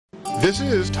This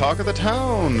is Talk of the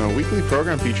Town, a weekly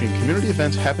program featuring community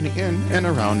events happening in and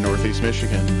around Northeast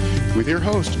Michigan, with your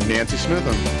host, Nancy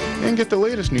Smitham. And get the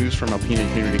latest news from Alpena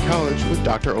Community College with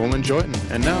Dr. Olin Joyton.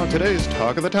 And now, today's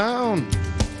Talk of the Town.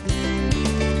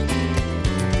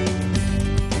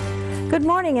 Good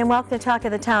morning and welcome to Talk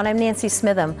of the Town. I'm Nancy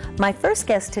Smitham. My first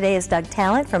guest today is Doug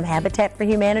Talent from Habitat for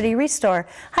Humanity Restore.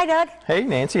 Hi, Doug. Hey,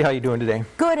 Nancy. How you doing today?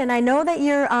 Good, and I know that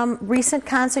your recent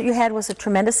concert you had was a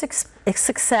tremendous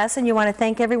success, and you want to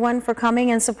thank everyone for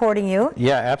coming and supporting you.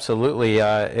 Yeah, absolutely.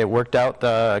 It worked out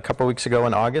a couple weeks ago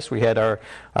in August. We had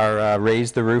our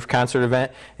Raise the Roof concert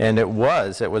event, and it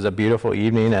was a beautiful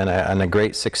evening and a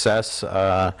great success.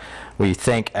 We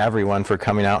thank everyone for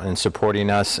coming out and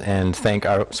supporting us, and thank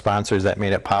our sponsors that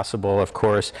made it possible, of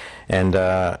course. And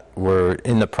we're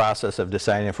in the process of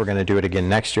deciding if we're going to do it again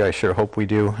next year. I sure hope we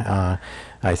do.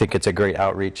 I think it's a great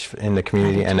outreach in the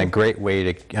community and a great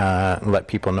way to let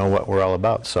people know what we're all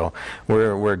about. So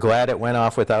we're glad it went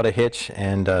off without a hitch,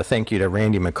 and thank you to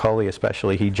Randy McCauley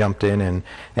especially. He jumped in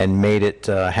and made it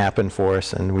happen for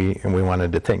us, and we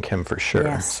wanted to thank him for sure.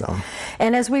 Yes. So.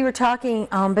 And as we were talking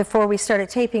before we started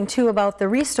taping too about the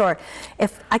Restore,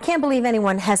 I can't believe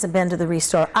anyone hasn't been to the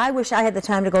Restore. I wish I had the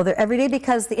time to go there every day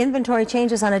because the inventory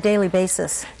changes on a daily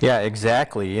basis. Yeah,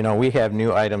 exactly. You know, we have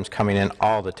new items coming in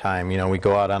all the time. You know, we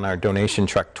go out on our donation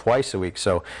truck twice a week,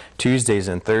 so Tuesdays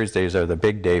and Thursdays are the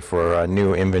big day for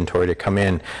new inventory to come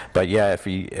in. But yeah, if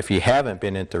you haven't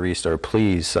been at the Restore,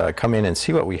 please come in and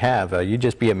see what we have. You'd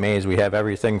just be amazed. We have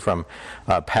everything from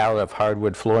a pallet of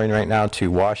hardwood flooring right now to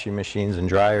washing machines and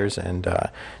dryers, and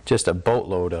just a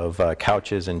boatload of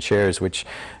couches and chairs, which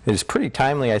is pretty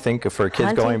timely, I think, for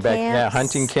kids going back. Yeah,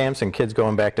 hunting camps and kids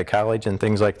going back to college and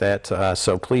things like that.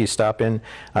 So please stop in.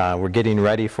 We're getting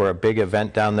ready for a big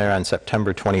event down there on September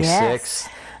 26th. Yes.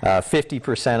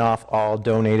 50% off all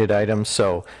donated items.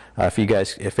 So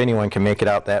if anyone can make it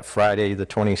out that Friday, the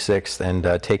 26th,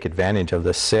 and take advantage of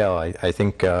this sale, I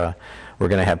think we're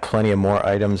going to have plenty of more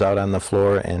items out on the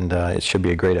floor, and it should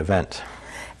be a great event.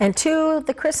 And two,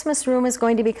 the Christmas room is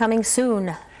going to be coming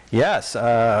soon. Yes,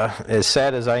 as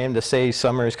sad as I am to say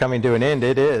summer is coming to an end,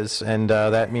 it is, and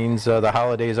that means the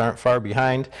holidays aren't far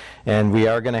behind, and we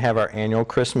are going to have our annual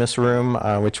Christmas room,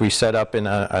 which we set up in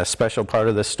a special part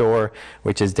of the store,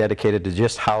 which is dedicated to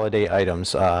just holiday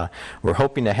items. We're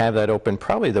hoping to have that open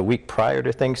probably the week prior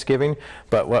to Thanksgiving,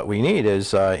 but what we need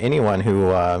is anyone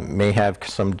who may have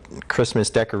some Christmas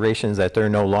decorations that they're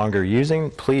no longer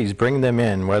using, please bring them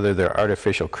in, whether they're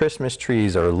artificial Christmas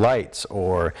trees or lights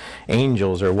or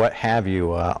angels or what have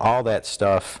you. All that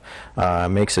stuff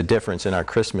makes a difference in our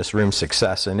Christmas room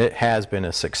success, and it has been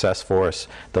a success for us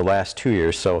the last 2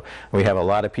 years. So we have a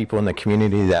lot of people in the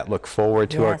community that look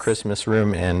forward to our Christmas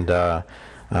room, and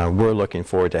we're looking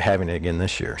forward to having it again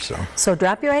this year. So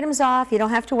drop your items off. You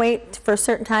don't have to wait for a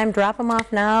certain time. Drop them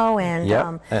off now,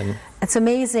 and it's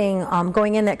amazing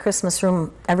going in that Christmas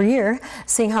room every year,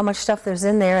 seeing how much stuff there's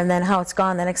in there, and then how it's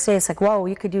gone the next day. It's like, whoa,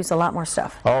 you could use a lot more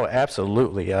stuff. Oh,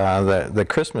 absolutely. The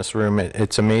Christmas room,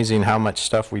 it's amazing how much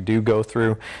stuff we do go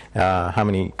through, how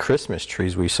many Christmas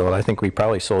trees we sold. I think we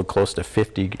probably sold close to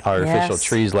 50 artificial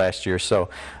trees last year. So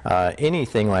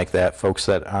anything like that, folks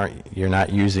that you're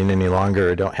not using any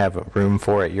longer or don't have a room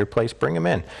for at your place, bring them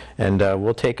in. And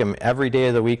we'll take them every day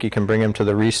of the week. You can bring them to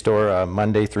the Restore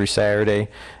Monday through Saturday,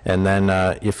 and then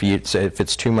if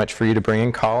it's too much for you to bring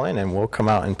in, call in, and we'll come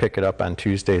out and pick it up on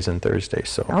Tuesdays and Thursdays.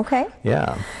 So okay.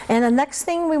 Yeah. And the next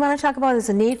thing we want to talk about is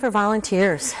the need for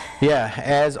volunteers. Yeah,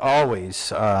 as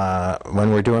always,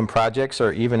 when we're doing projects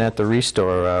or even at the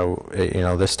Restore,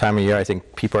 this time of year, I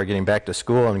think people are getting back to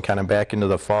school and kind of back into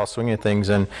the fall swing of things,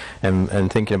 and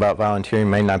thinking about volunteering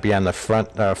may not be on the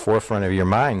forefront of your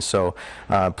mind. So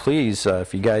please,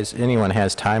 if anyone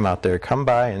has time out there, come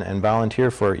by and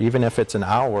volunteer for, even if it's an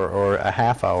hour or a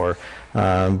half hour.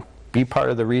 Be part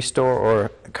of the Restore,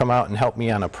 or come out and help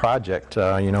me on a project.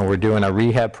 We're doing a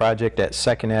rehab project at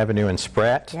 2nd Avenue in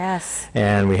Spratt. Yes.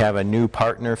 And we have a new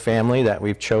partner family that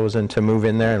we've chosen to move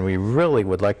in there, and we really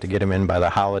would like to get them in by the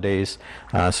holidays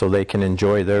so they can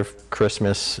enjoy their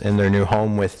Christmas in their new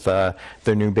home with their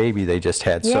new baby they just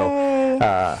had. Yay. So.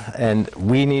 And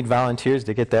we need volunteers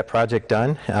to get that project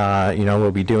done.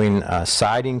 We'll be doing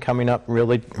siding coming up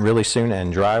really, really soon,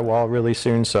 and drywall really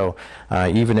soon. So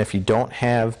even if you don't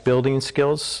have building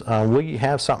skills, we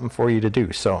have something for you to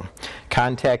do. So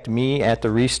contact me at the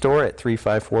Restore at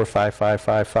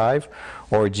 354-5555,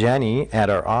 or Jenny at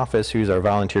our office, who's our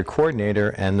volunteer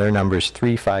coordinator, and their number is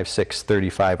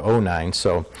 356-3509.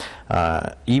 So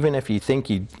even if you think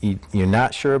you're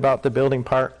not sure about the building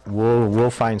part, we'll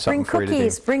find something for you to do. Bring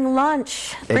cookies, bring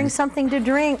lunch, bring something to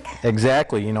drink.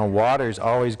 Exactly. You know, water's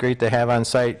always great to have on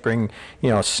site. Bring,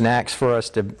 snacks for us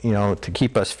to, to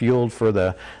keep us fueled for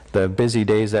the busy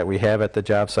days that we have at the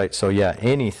job site. So yeah,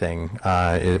 anything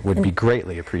it would be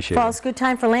greatly appreciated. Fall's a good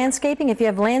time for landscaping. If you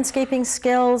have landscaping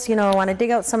skills, want to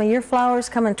dig out some of your flowers,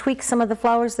 come and tweak some of the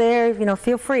flowers there,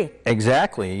 feel free.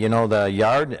 Exactly. The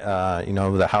yard,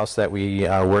 the house that we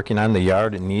are working on, the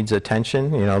yard, it needs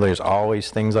attention. There's always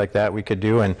things like that we could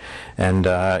do, and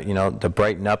to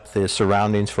brighten up the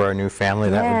surroundings for our new family,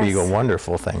 that would be a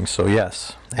wonderful thing. So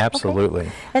yes, absolutely.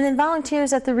 Okay. And then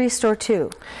volunteers at the Restore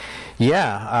too.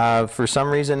 Yeah, for some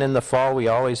reason in the fall we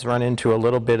always run into a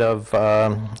little bit of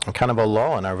kind of a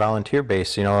lull in our volunteer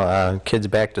base, kids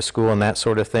back to school and that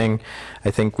sort of thing.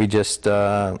 I think we just,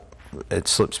 it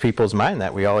slips people's mind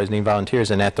that we always need volunteers,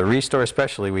 and at the Restore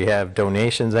especially we have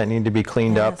donations that need to be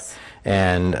cleaned up,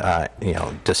 and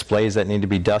displays that need to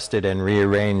be dusted and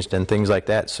rearranged and things like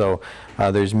that. So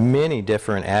there's many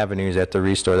different avenues at the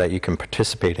Restore that you can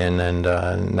participate in, and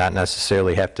not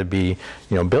necessarily have to be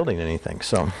building anything.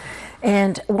 So.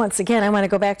 And once again, I want to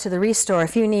go back to the Restore.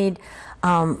 If you need,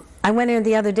 I went in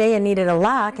the other day and needed a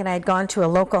lock, and I had gone to a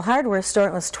local hardware store.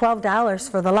 It was $12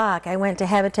 for the lock. I went to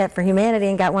Habitat for Humanity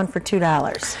and got one for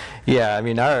 $2. Yeah, I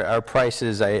mean, our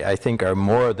prices, I think, are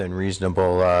more than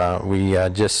reasonable. We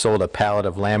just sold a pallet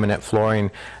of laminate flooring.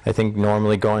 I think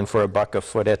normally going for $1 a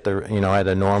foot at the, at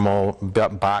a normal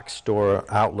box store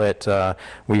outlet,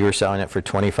 we were selling it for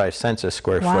 25 cents a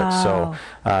square foot. So,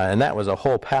 and that was a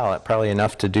whole pallet, probably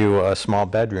enough to do a small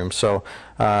bedroom. So,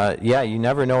 yeah, you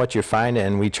never know what you find,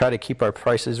 and we try to keep our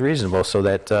prices reasonable so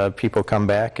that people come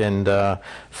back and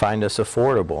find us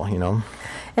affordable,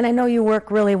 And I know you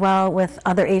work really well with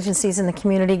other agencies in the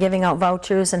community, giving out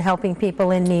vouchers and helping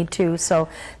people in need too. So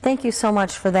thank you so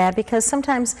much for that, because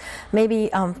sometimes maybe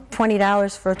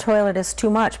 $20 for a toilet is too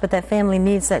much, but that family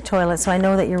needs that toilet. So I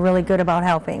know that you're really good about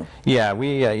helping. Yeah,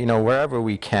 we, wherever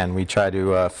we can, we try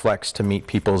to flex to meet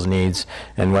people's needs,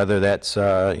 and whether that's,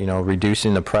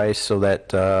 reducing the price so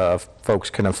that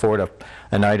folks can afford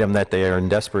an item that they are in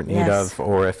desperate need of,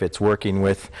 or if it's working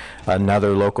with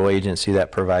another local agency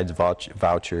that provides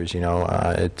vouchers.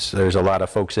 There's a lot of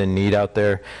folks in need out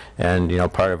there, and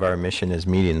part of our mission is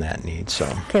meeting that need. So.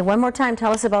 Okay, one more time,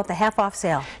 tell us about the half-off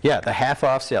sale. Yeah, the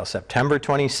half-off sale, September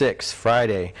 26th,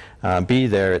 Friday. Be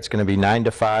there. It's going to be 9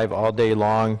 to 5 all day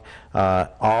long.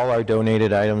 All our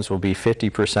donated items will be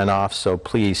 50% off, so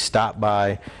please stop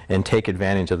by and take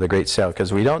advantage of the great sale,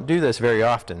 because we don't do this very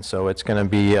often. So it's going to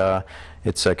be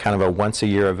it's a kind of a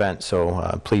once-a-year event,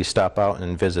 so please stop out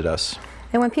and visit us.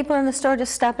 And when people are in the store,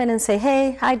 just stop in and say,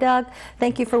 hey, hi Doug,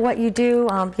 thank you for what you do.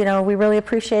 We really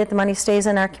appreciate it. The money stays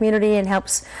in our community and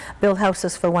helps build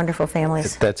houses for wonderful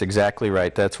families. That's exactly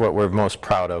right. That's what we're most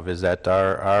proud of, is that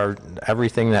our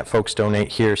everything that folks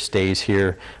donate here stays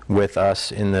here with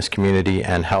us in this community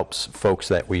and helps folks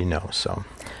that we know. So.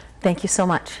 Thank you so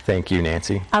much. Thank you,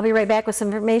 Nancy. I'll be right back with some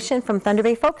information from Thunder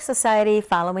Bay Folk Society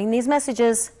following these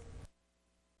messages.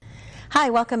 Hi,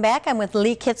 welcome back. I'm with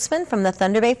Lee Kitzman from the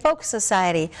Thunder Bay Folk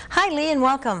Society. Hi, Lee, and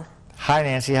welcome. Hi,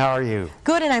 Nancy. How are you?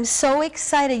 Good, and I'm so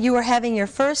excited you are having your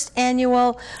first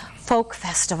annual folk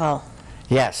festival.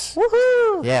 Yes.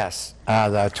 Woohoo! Yes.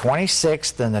 The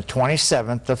 26th and the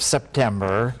 27th of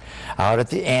September out at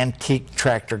the Antique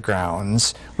Tractor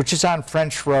Grounds, which is on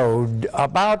French Road,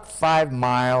 about 5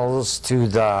 miles to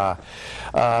the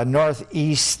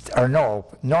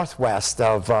northwest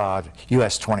of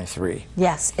US 23.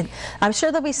 Yes. I'm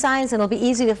sure there'll be signs and it'll be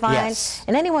easy to find. Yes.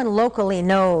 And anyone locally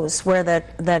knows where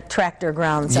the tractor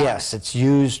grounds are. Yes, it's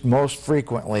used most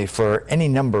frequently for any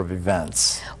number of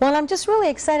events. Well, I'm just really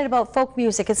excited about folk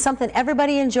music. It's something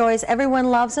everybody enjoys,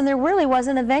 everyone loves, and there really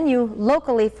wasn't a venue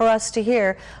locally for us to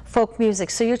hear folk music.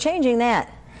 So you're changing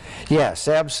that. Yes,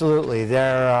 absolutely.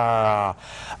 There's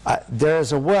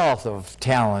a wealth of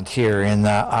talent here in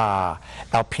the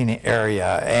Alpena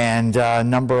area, and a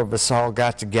number of us all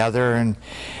got together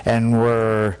and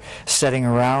were sitting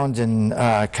around and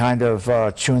kind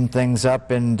of chewing things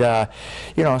up, and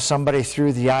somebody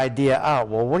threw the idea out.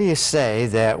 Well, what do you say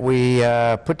that we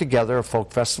put together a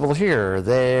folk festival here?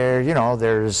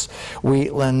 There's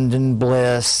Wheatland and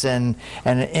Bliss and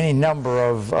any number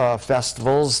of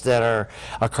festivals that are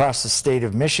across across the state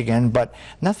of Michigan, but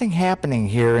nothing happening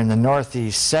here in the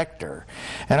Northeast sector.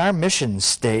 And our mission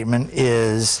statement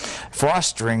is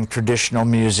fostering traditional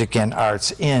music and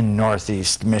arts in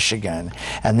Northeast Michigan.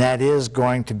 And that is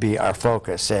going to be our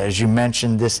focus. As you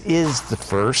mentioned, this is the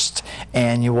first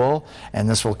annual, and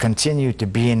this will continue to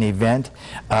be an event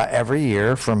every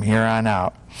year from here on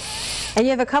out. And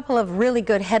you have a couple of really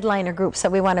good headliner groups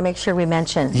that we want to make sure we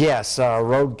mention. Yes,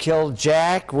 Roadkill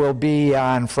Jack will be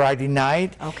on Friday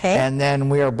night. Okay. And then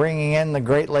we are bringing in the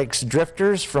Great Lakes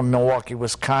Drifters from Milwaukee,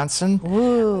 Wisconsin.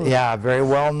 Ooh. Yeah, very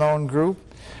well-known group.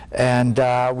 And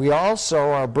we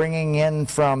also are bringing in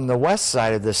from the west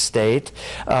side of the state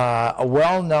a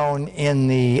well-known in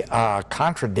the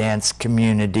contra dance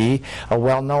community, a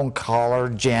well-known caller,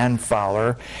 Jan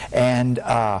Fowler, and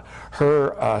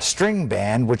her string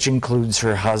band, which includes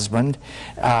her husband,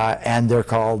 and they're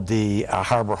called the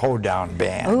Harbor Hoedown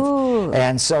Band. Ooh.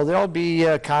 And so there'll be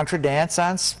contra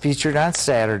dance featured on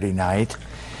Saturday night.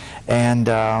 And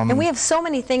we have so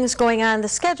many things going on. The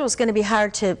schedule is going to be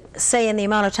hard to say in the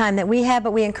amount of time that we have,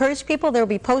 but we encourage people. There will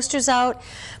be posters out.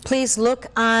 Please look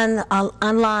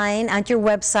online at your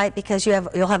website, because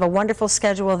you'll have a wonderful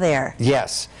schedule there.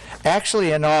 Yes.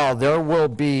 Actually, in all, there will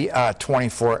be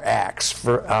 24 acts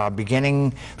for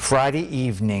beginning Friday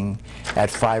evening at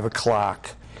 5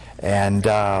 o'clock. And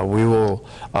we will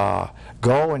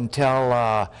go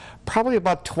until probably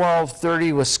about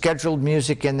 12:30 with scheduled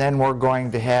music, and then we're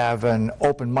going to have an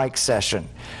open mic session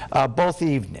both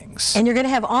evenings. And you're going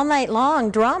to have all night long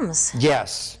drums.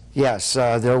 Yes. Yes,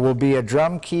 there will be a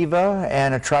drum kiva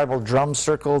and a tribal drum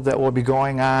circle that will be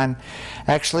going on.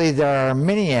 Actually, there are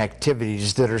many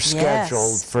activities that are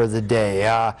scheduled for the day.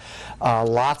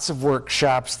 Lots of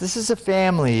workshops. This is a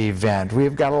family event.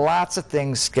 We've got lots of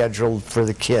things scheduled for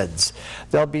the kids.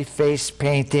 There'll be face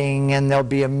painting, and there'll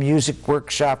be a music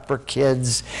workshop for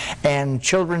kids, and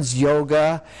children's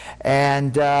yoga.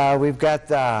 And we've got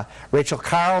Rachel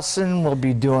Carlson will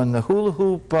be doing the hula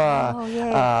hoop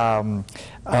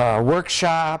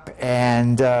workshop,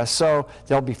 and so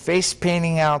there'll be face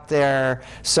painting out there.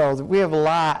 So we have a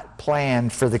lot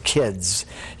planned for the kids,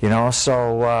 you know.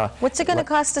 So what's it going to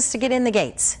cost us to get in the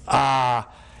gates?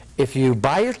 If you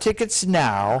buy your tickets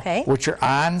now, which are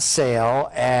on sale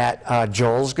at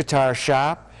Joel's Guitar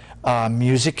Shop,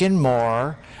 Music and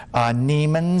More,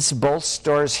 Neiman's, both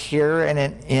stores here and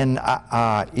in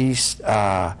East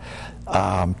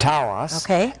Tawas,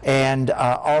 and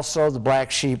also the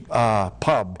Black Sheep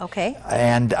Pub.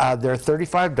 And they're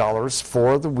 $35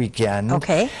 for the weekend.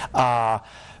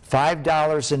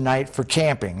 $5 a night for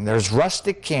camping. There's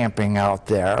rustic camping out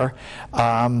there.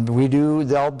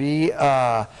 There'll be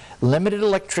limited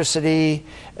electricity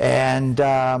and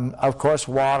of course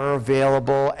water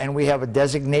available, and we have a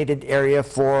designated area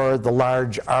for the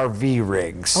large RV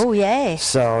rigs. Oh, yay.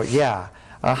 So yeah,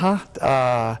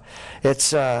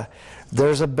 it's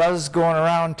there's a buzz going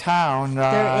around town.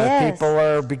 There is. People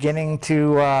are beginning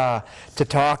to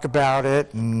talk about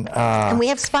it, and we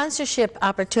have sponsorship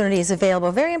opportunities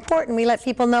available. Very important. We let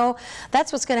people know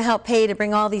that's what's going to help pay to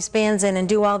bring all these bands in and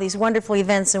do all these wonderful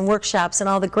events and workshops and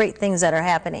all the great things that are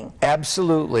happening.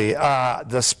 Absolutely.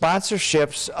 The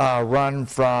sponsorships run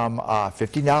from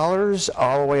 $50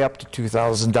 all the way up to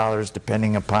 $2,000,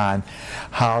 depending upon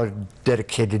how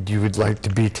dedicated you would like to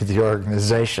be to the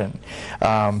organization.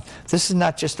 This is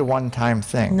not just a one-time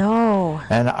thing. No.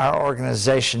 And our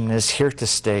organization is here to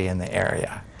stay in the area.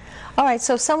 All right,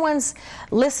 so if someone's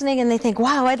listening and they think,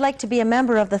 wow, I'd like to be a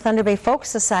member of the Thunder Bay Folk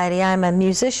Society. I'm a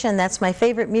musician. That's my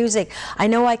favorite music. I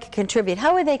know I can contribute.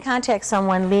 How would they contact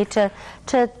someone, Lee, to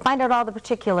find out all the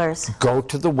particulars? Go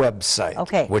to the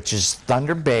website, which is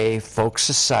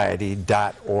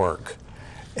thunderbayfolksociety.org.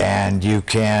 And you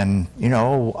can,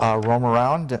 roam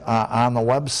around on the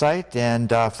website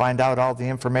and find out all the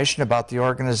information about the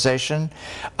organization.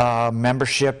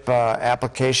 Membership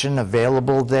application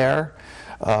available there.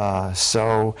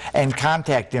 And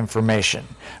contact information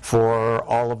for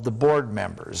all of the board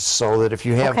members, so that if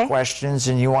you have questions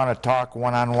and you want to talk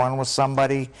one-on-one with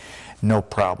somebody, no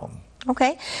problem.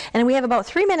 Okay, and we have about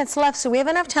 3 minutes left, so we have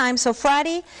enough time. So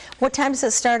Friday, what time does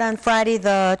it start on Friday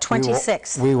the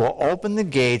 26th? We will open the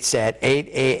gates at 8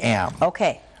 a.m.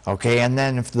 Okay. Okay, and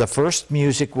then the first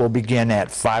music will begin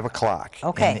at 5 o'clock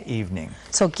in the evening.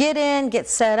 So get in, get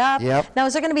set up. Yep. Now,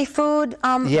 is there going to be food?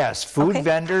 Yes, food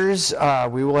vendors.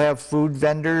 We will have food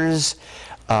vendors.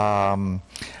 Kelly's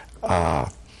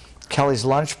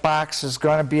Lunchbox is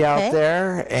going to be out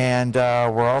there, and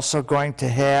we're also going to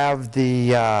have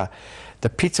the the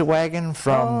pizza wagon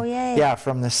from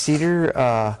from the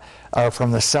Cedar,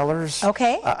 from the Cellars.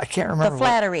 Okay. I can't remember. The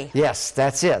Flattery. Yes,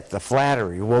 that's it. The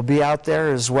Flattery will be out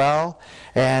there as well,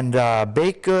 and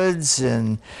baked goods,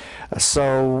 and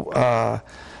so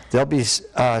there'll be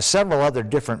several other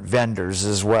different vendors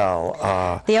as well.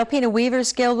 The Alpena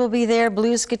Weavers Guild will be there.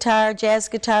 Blues guitar, jazz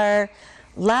guitar.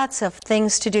 Lots of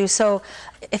things to do. So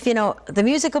if you know, the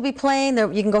music will be playing,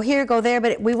 you can go here, go there,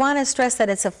 but we want to stress that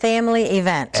it's a family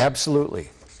event. Absolutely.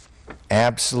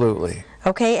 Absolutely.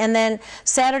 Okay, and then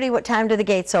Saturday, what time do the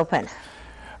gates open?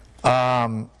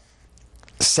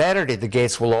 Saturday, the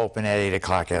gates will open at 8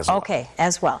 o'clock as well. Okay,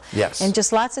 as well. Yes. And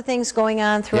just lots of things going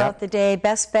on throughout the day.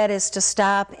 Best bet is to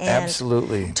stop and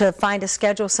to find a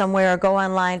schedule somewhere, or go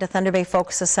online to Thunder Bay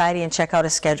Folk Society and check out a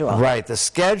schedule. Right. The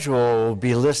schedule will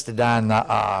be listed on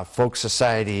the Folk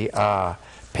Society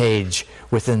page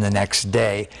within the next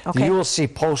day. Okay. You will see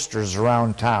posters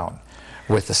around town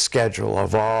with the schedule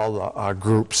of all the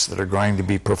groups that are going to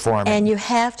be performing. And you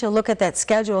have to look at that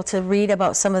schedule to read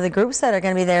about some of the groups that are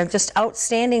going to be there. Just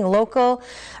outstanding local,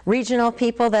 regional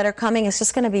people that are coming. It's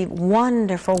just going to be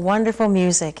wonderful, wonderful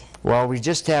music. Well, we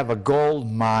just have a gold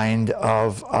mine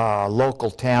of local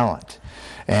talent.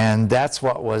 And that's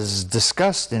what was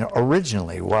discussed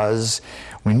originally, was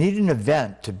we need an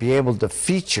event to be able to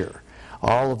feature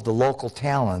all of the local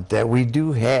talent that we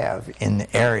do have in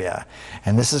the area.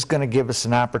 And this is going to give us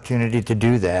an opportunity to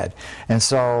do that. And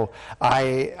so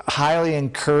I highly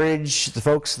encourage the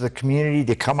folks of the community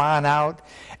to come on out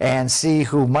and see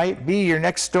who might be your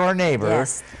next door neighbor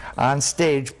on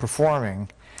stage performing.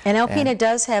 And Alpena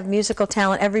does have musical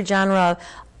talent, every genre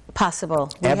possible.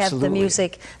 We have the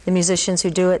music, the musicians who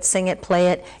do it, sing it, play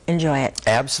it, enjoy it.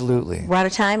 Absolutely. We're out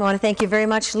of time. I want to thank you very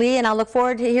much, Lee, and I'll look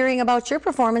forward to hearing about your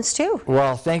performance too.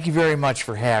 Well, thank you very much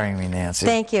for having me, Nancy.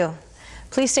 Thank you.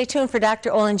 Please stay tuned for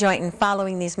Dr. Olin Jointon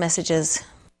following these messages.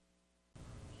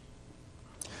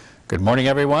 Good morning,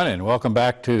 everyone, and welcome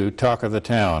back to Talk of the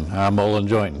Town. I'm Olin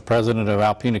Jointon, president of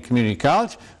Alpena Community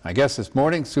College. My guest this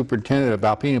morning, Superintendent of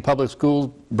Alpena Public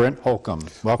Schools, Brent Holcomb.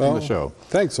 Welcome to the show.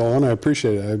 Thanks, Olin. I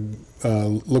appreciate it. I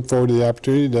look forward to the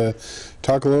opportunity to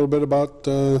talk a little bit about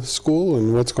school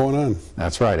and what's going on.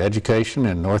 That's right, education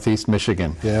in Northeast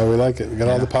Michigan. Yeah, we like it. We got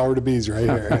all the power to bees right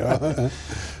here. You know?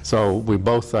 So we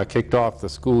both kicked off the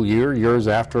school year, yours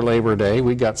after Labor Day.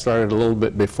 We got started a little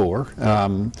bit before.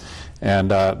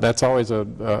 And that's always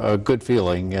a good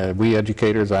feeling. We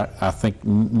educators, I think,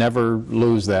 never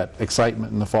lose that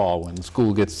excitement in the fall when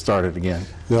school gets started again.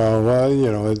 No, well,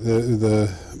 you know,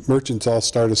 the merchants all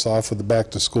start us off with the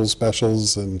back-to-school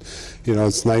specials, and, you know,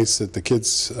 it's nice that the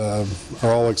kids are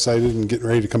all excited and getting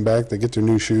ready to come back. They get their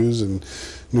new shoes and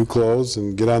new clothes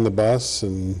and get on the bus,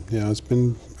 and, you know, it's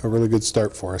been a really good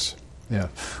start for us. Yeah.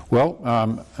 Well,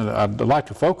 I'd like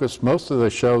to focus most of the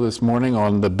show this morning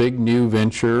on the big new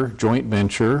venture, joint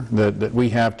venture that we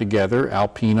have together,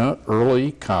 Alpena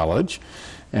Early College.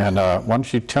 And why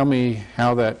don't you tell me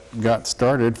how that got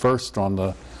started, first on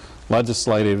the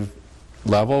legislative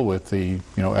level with the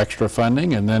extra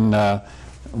funding, and then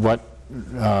what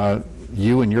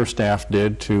you and your staff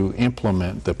did to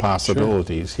implement the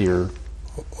possibilities here.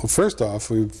 Well, first off,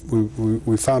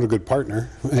 we found a good partner,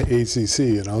 ACC,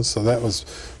 you know, so that was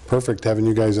perfect having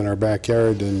you guys in our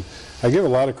backyard. And I give a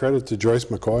lot of credit to Joyce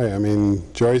McCoy. I mean,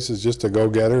 Joyce is just a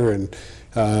go-getter, and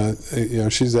you know,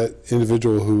 she's that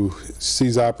individual who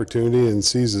sees opportunity and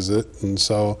seizes it, and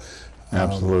so.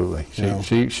 Absolutely.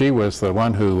 She was the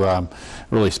one who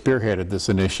really spearheaded this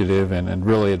initiative, and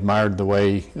really admired the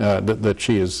way that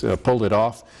she has pulled it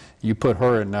off. You put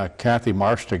her and Kathy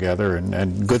Marsh together,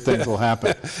 and good things will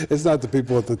happen. It's not the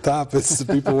people at the top; it's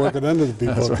the people working under the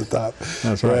people at the top.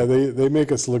 That's right. Yeah, they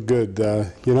make us look good.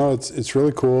 You know, it's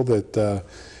really cool that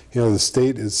you know, the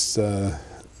state is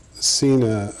seen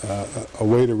a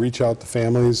way to reach out to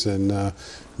families and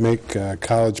make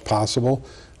college possible.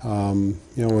 You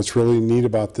know, what's really neat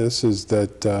about this is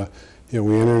that you know,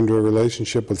 we enter into a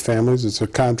relationship with families. It's a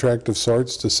contract of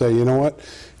sorts to say, you know what,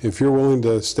 if you're willing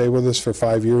to stay with us for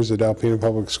 5 years at Alpena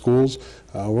Public Schools,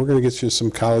 we're going to get you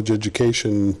some college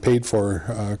education paid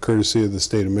for courtesy of the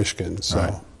state of Michigan. So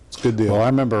right. It's a good deal. Well, I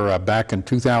remember back in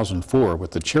 2004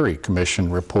 with the Cherry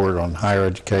Commission report on higher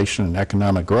education and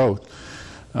economic growth,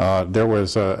 there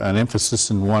was an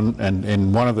emphasis in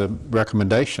one of the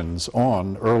recommendations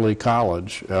on early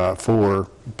college for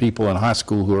people in high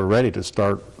school who are ready to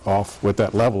start off with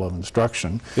that level of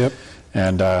instruction. Yep.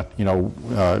 And you know,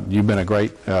 you've been a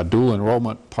great dual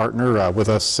enrollment partner with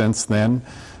us since then.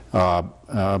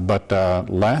 But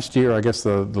last year, I guess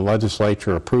the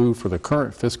legislature approved for the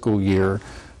current fiscal year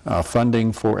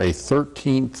funding for a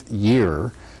 13th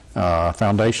year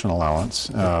foundation allowance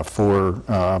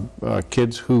for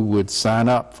kids who would sign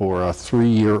up for a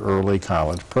 3-year early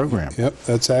college program. Yep,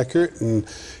 that's accurate. And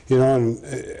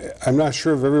and I'm not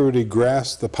sure if everybody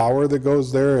grasps the power that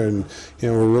goes there. And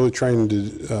we're really trying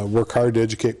to work hard to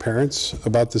educate parents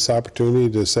about this opportunity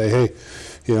to say, hey,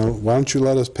 why don't you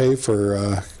let us pay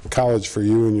for college for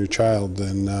you and your child?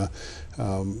 And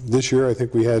this year, I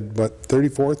think we had,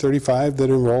 34, 35 that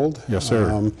enrolled? Yes,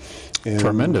 sir. And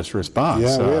tremendous response.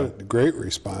 Yeah, we had a great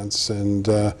response. And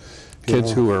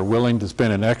kids who are willing to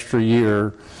spend an extra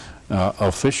year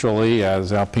officially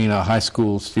as Alpena High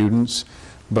School students,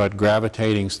 but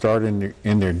gravitating starting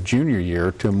in their junior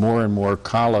year to more and more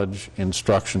college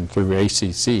instruction through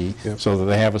ACC, so that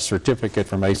they have a certificate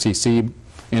from ACC in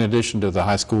addition to the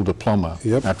high school diploma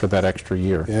after that extra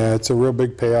year. Yeah, it's a real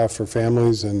big payoff for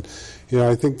families. And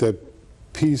I think the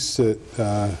piece that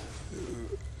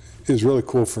is really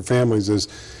cool for families is,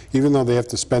 even though they have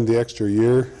to spend the extra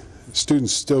year,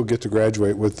 students still get to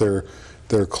graduate with their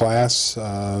class.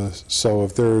 So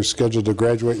if they're scheduled to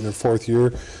graduate in their 4th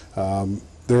year,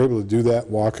 they're able to do that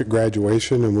walk at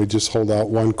graduation, and we just hold out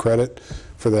 1 credit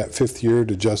for that 5th year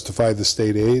to justify the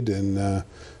state aid. And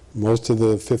most of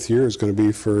the 5th year is going to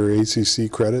be for ACC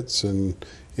credits. And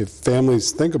if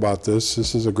families think about this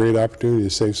is a great opportunity to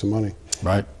save some money.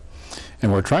 Right.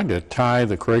 And we're trying to tie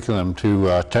the curriculum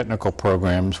to technical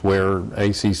programs where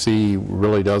ACC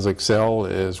really does excel,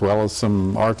 as well as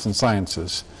some arts and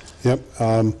sciences. Yep.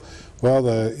 Well,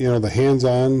 the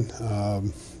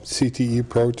hands-on CTE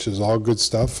approach is all good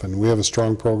stuff, and we have a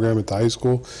strong program at the high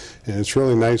school, and it's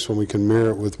really nice when we can mirror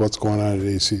it with what's going on at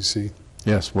ACC.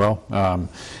 Yes, well,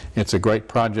 it's a great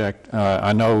project.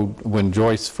 I know when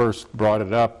Joyce first brought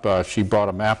it up, she brought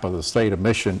a map of the state of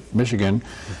Michigan,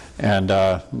 and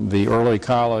the early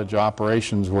college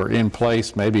operations were in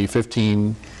place, maybe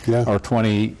 15 or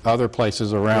 20 other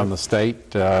places around the state,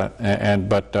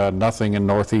 but nothing in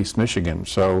Northeast Michigan.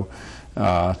 So,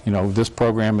 this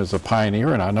program is a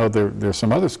pioneer, and I know there's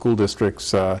some other school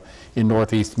districts in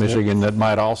Northeast Michigan that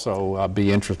might also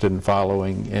be interested in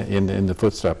following in the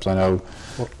footsteps. I know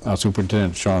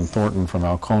Superintendent Sean Thornton from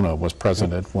Alcona was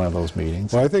present at one of those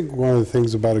meetings. Well, I think one of the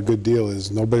things about a good deal is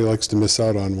nobody likes to miss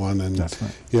out on one. And that's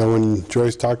right. When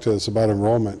Joyce talked to us about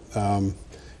enrollment, we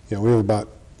have about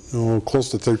close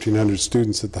to 1,300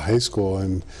 students at the high school,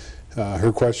 and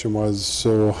her question was,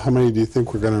 so how many do you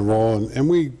think we're going to enroll? And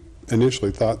we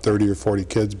initially thought 30 or 40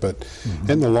 kids, but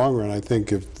in the long run, I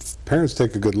think if parents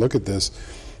take a good look at this,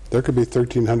 there could be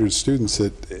 1,300 students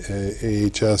at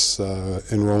AHS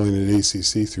enrolling at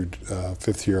ACC through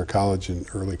 5th year of college and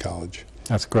early college.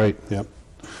 That's great. Yep.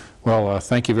 Well,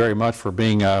 thank you very much for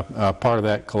being a part of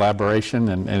that collaboration,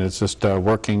 and it's just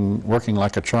working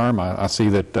like a charm. I see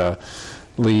that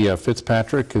Lee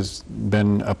Fitzpatrick has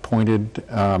been appointed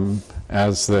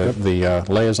as the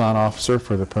liaison officer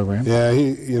for the program. Yeah,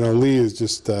 Lee is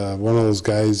just one of those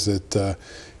guys that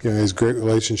has great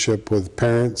relationship with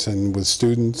parents and with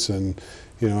students, and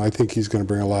I think he's going to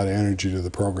bring a lot of energy to the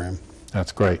program.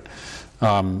 That's great.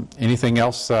 Anything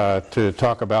else to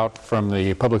talk about from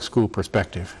the public school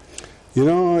perspective?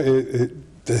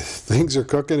 Things are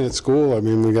cooking at school. I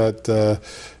mean, we got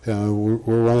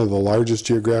we're one of the largest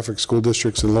geographic school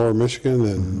districts in Lower Michigan,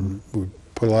 and we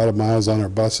put a lot of miles on our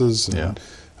buses. And,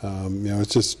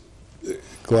 it's just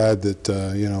glad that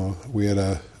we had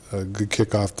a good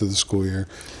kickoff to the school year.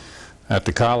 At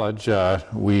the college,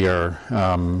 we are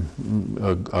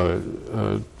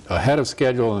ahead of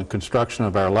schedule in construction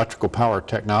of our Electrical Power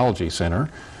Technology Center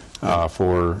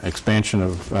for expansion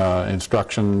of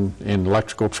instruction in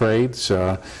electrical trades.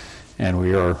 And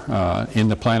we are in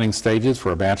the planning stages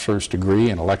for a bachelor's degree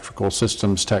in electrical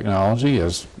systems technology,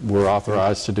 as we're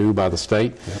authorized to do by the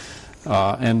state.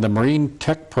 And the Marine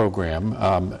Tech program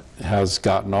has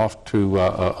gotten off to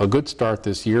a good start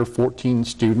this year, 14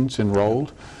 students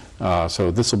enrolled.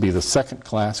 So this will be the second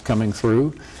class coming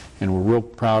through, and we're real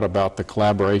proud about the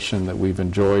collaboration that we've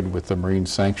enjoyed with the Marine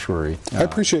Sanctuary. I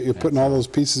appreciate you putting all those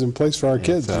pieces in place for our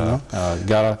kids.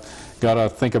 Gotta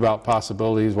think about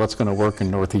possibilities, what's going to work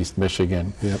in Northeast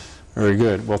Michigan. Yep. Very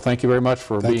good. Well, thank you very much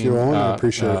for being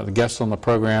the guest on the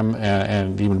program,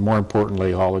 and even more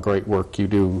importantly, all the great work you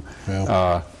do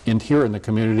here in the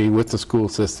community, with the school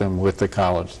system, with the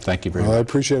college. Thank you very much. I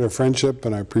appreciate our friendship,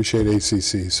 and I appreciate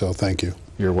ACC, so thank you.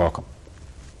 You're welcome.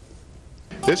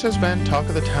 This has been Talk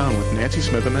of the Town with Nancy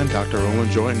Smitham and Dr. Olin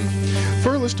Joyton.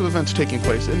 For a list of events taking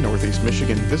place in Northeast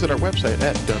Michigan, visit our website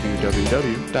at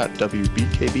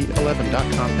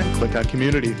www.wbkb11.com and click on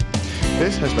Community.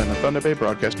 This has been a Thunder Bay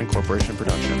Broadcasting Corporation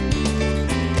production.